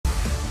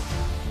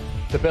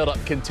The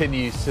build-up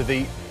continues to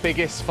the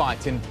biggest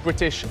fight in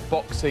British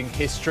boxing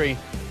history.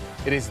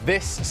 It is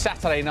this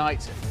Saturday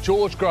night,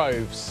 George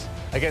Groves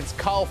against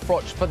Carl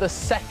Froch for the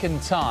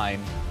second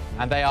time.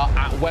 And they are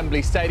at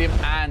Wembley Stadium.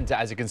 And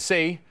as you can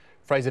see,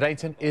 Fraser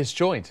Dayton is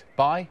joined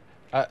by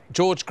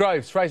George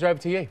Groves. Fraser, over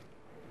to you.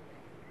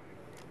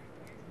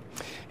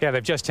 Yeah,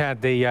 they've just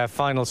had the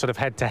final sort of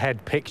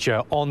head-to-head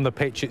picture on the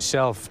pitch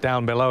itself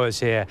down below us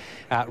here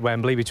at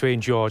Wembley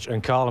between George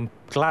and Carl. I'm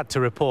glad to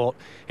report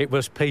it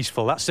was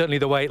peaceful. That's certainly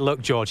the way it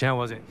looked, George. How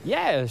was it?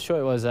 Yeah, sure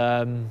it was.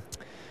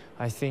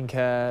 I think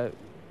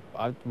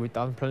we've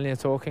done plenty of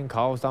talking.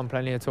 Carl's done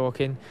plenty of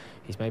talking.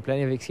 He's made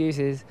plenty of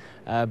excuses,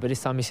 but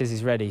this time he says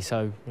he's ready.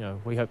 So, you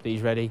know, we hope that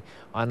he's ready.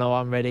 I know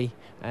I'm ready,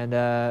 and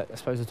I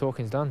suppose the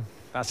talking's done.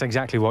 That's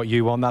exactly what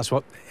you want. That's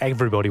what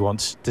everybody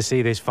wants, to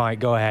see this fight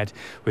go ahead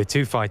with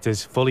two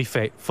fighters fully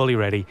fit, fully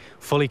ready,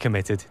 fully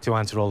committed to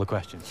answer all the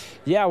questions.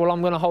 Yeah, well, I'm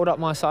going to hold up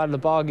my side of the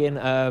bargain.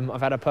 I've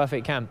had a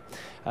perfect camp.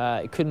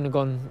 It couldn't have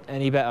gone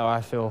any better,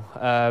 I feel.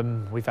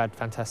 We've had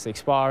fantastic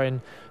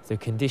sparring. The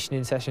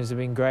conditioning sessions have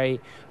been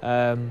great.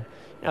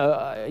 You know,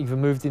 I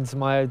even moved into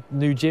my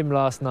new gym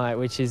last night,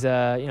 which is, you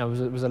know,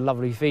 it was a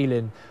lovely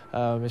feeling.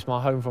 It's my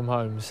home from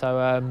home.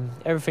 So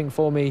everything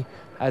for me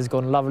has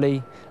gone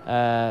lovely.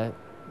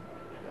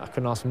 I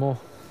couldn't ask for more.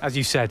 As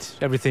you said,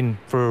 everything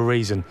for a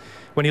reason.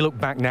 When you look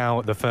back now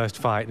at the first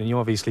fight, and you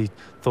obviously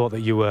thought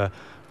that you were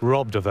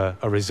robbed of a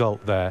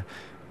result there,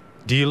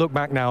 do you look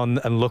back now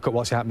and look at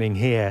what's happening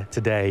here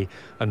today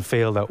and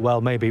feel that,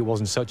 well, maybe it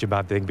wasn't such a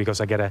bad thing because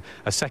I get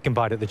a second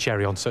bite at the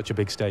cherry on such a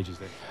big stage as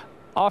this?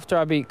 After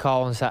I beat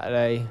Carl on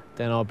Saturday,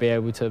 then I'll be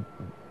able to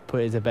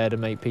put it to bed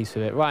and make peace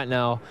with it. Right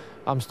now,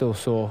 I'm still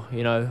sore,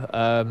 you know.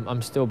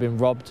 I'm still being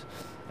robbed.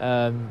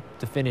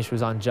 The finish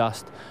was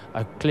unjust.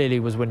 I clearly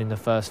was winning the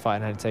first fight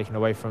and had it taken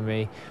away from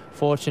me.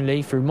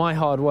 Fortunately, through my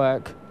hard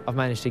work, I've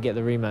managed to get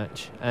the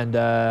rematch. And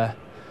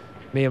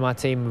me and my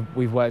team,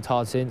 we've worked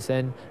hard since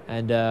then,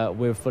 and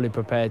we're fully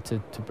prepared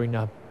to bring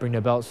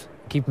the belts,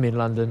 keep them in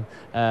London,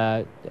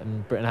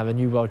 and Britain have a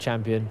new world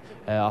champion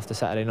after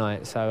Saturday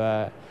night.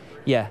 So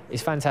yeah,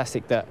 it's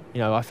fantastic that, you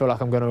know, I feel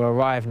like I'm going to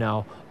arrive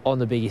now on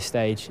the biggest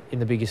stage in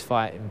the biggest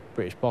fight in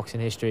British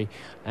boxing history,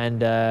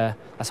 and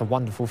that's a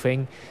wonderful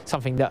thing.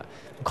 Something that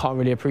I can't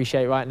really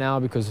appreciate right now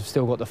because I've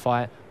still got the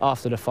fight.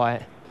 After the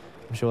fight,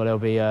 I'm sure there'll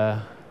be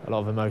a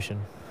lot of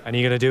emotion. And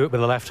you're going to do it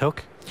with a left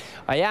hook?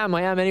 I am.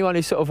 Anyone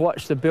who sort of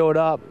watched the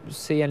build-up,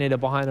 see any of the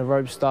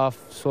behind-the-rope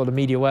stuff, saw the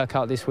media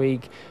workout this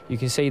week, you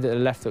can see that the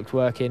left hook's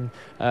working.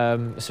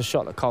 It's a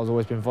shot that Carl's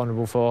always been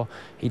vulnerable for.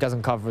 He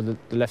doesn't cover the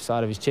left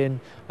side of his chin.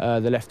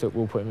 The left hook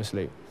will put him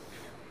asleep.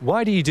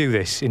 Why do you do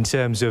this in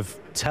terms of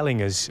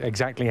telling us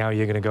exactly how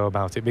you're going to go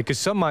about it? Because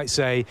some might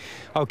say,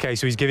 OK,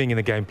 so he's giving him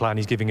the game plan,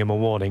 he's giving him a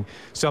warning.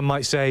 Some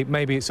might say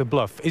maybe it's a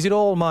bluff. Is it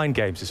all mind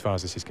games as far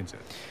as this is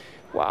concerned?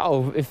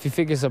 Well, if you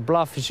think it's a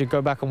bluff, you should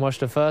go back and watch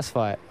the first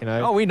fight, you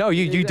know. Oh, we know.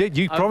 You did.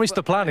 You promised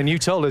the plan and you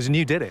told us and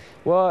you did it.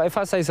 Well, if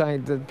I say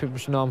something, that people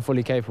should know I'm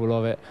fully capable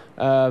of it.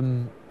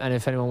 And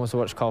if anyone wants to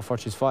watch Carl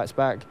Froch's fights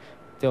back,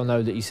 they'll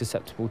know that he's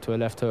susceptible to a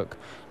left hook.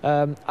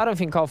 I don't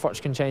think Carl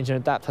Froch can change and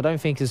adapt. I don't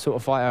think he's the sort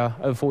of fighter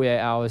over 48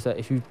 hours that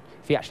if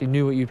he actually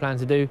knew what you plan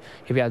to do,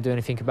 he'd be able to do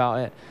anything about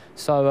it.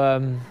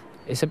 So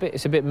it's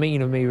a bit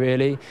mean of me,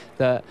 really,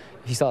 that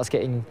if he starts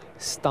getting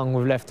stung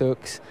with left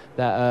hooks,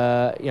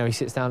 that you know, he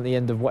sits down at the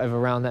end of whatever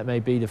round that may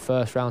be, the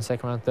first round,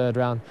 second round, third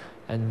round,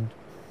 and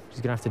he's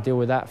going to have to deal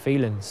with that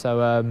feeling.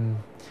 So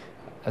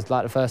as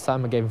like the first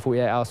time, I gave him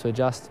 48 hours to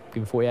adjust.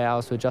 Give him 48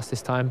 hours to adjust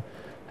this time.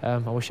 I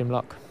wish him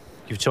luck.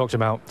 You've talked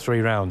about 3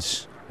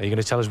 rounds. Are you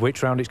going to tell us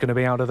which round it's going to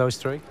be out of those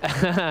 3?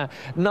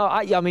 No,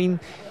 I mean,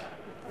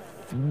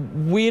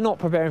 we're not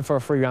preparing for a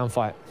 3-round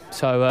fight.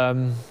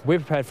 So we're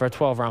prepared for a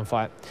 12-round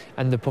fight.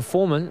 And the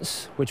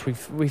performance, which we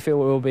feel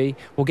it will be,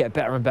 will get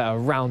better and better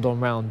round on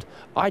round.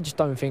 I just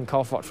don't think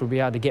Carl Froch will be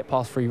able to get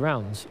past 3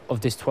 rounds of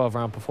this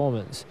 12-round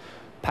performance.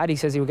 Paddy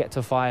says he'll get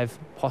to 5,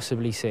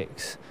 possibly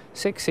 6.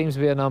 6 seems to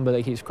be a number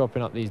that keeps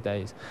cropping up these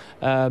days.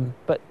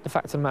 But the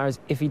fact of the matter is,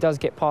 if he does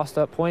get past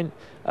that point,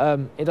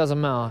 it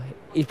doesn't matter.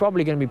 He's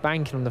probably going to be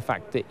banking on the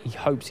fact that he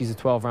hopes he's a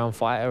 12-round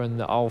fighter and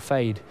that I'll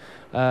fade.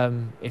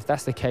 If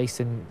that's the case,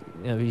 then,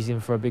 you know, he's in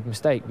for a big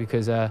mistake,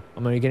 because I'm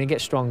only going to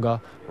get stronger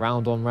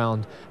round on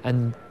round.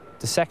 And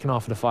the second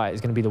half of the fight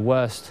is going to be the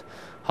worst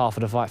half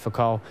of the fight for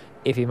Carl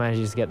if he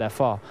manages to get that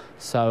far.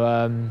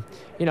 So,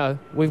 you know,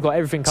 we've got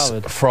everything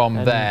covered. From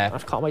there, I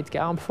just can't wait to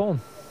get out and perform.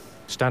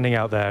 Standing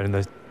out there in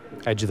the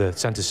edge of the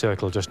centre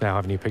circle just now,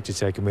 having your picture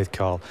taken with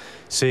Carl,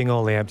 seeing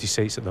all the empty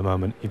seats at the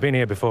moment. You've been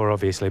here before,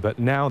 obviously, but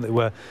now that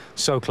we're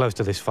so close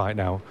to this fight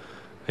now,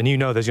 and you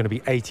know there's going to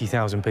be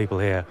 80,000 people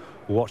here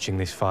watching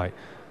this fight,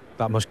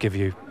 that must give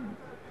you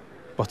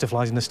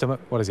butterflies in the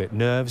stomach. What is it?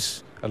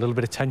 Nerves? A little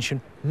bit of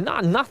tension? No,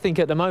 nothing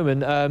at the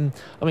moment. I'm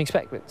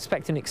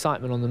expecting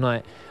excitement on the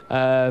night.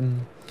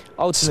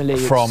 Ultimately,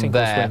 it's from sink or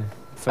there swim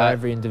for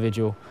every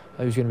individual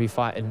who's going to be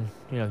fighting,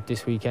 you know,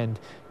 this weekend.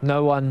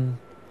 No one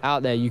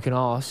out there you can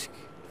ask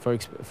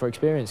for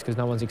experience, because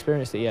no one's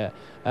experienced it yet.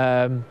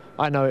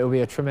 I know it will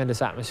be a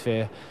tremendous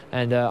atmosphere,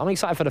 and I'm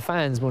excited for the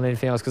fans more than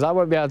anything else, because I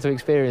won't be able to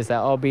experience that.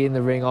 I'll be in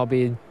the ring, I'll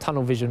be in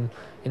tunnel vision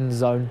in the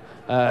zone,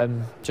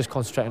 just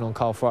concentrating on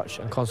Carl Froch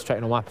and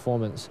concentrating on my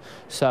performance.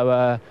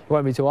 So it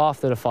won't be till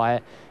after the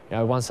fight, you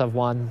know, once I've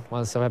won,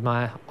 once I've had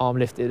my arm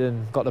lifted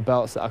and got the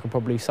belts, that I can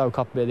probably soak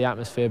up a bit of the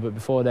atmosphere. But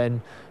before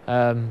then,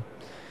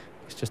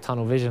 it's just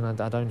tunnel vision.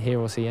 I don't hear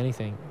or see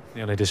anything.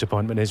 The only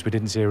disappointment is we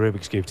didn't see a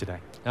Rubik's Cube today.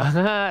 no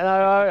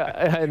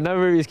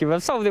Rubik's Cube.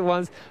 I've solved it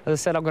once. As I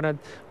said, I'm gonna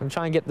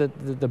try and get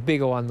the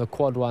bigger one, the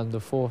quad one, the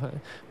 4. But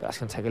that's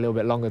gonna take a little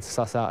bit longer to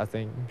suss out, I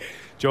think.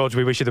 George,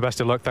 we wish you the best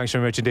of luck. Thanks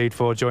very much indeed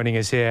for joining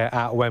us here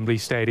at Wembley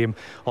Stadium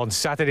on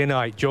Saturday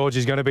night. George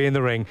is going to be in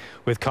the ring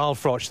with Carl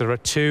Froch. There are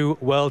 2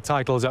 world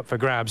titles up for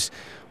grabs,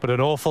 but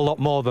an awful lot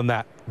more than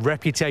that.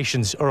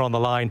 Reputations are on the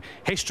line.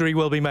 History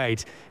will be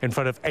made in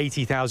front of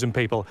 80,000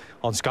 people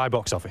on Sky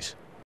Box Office.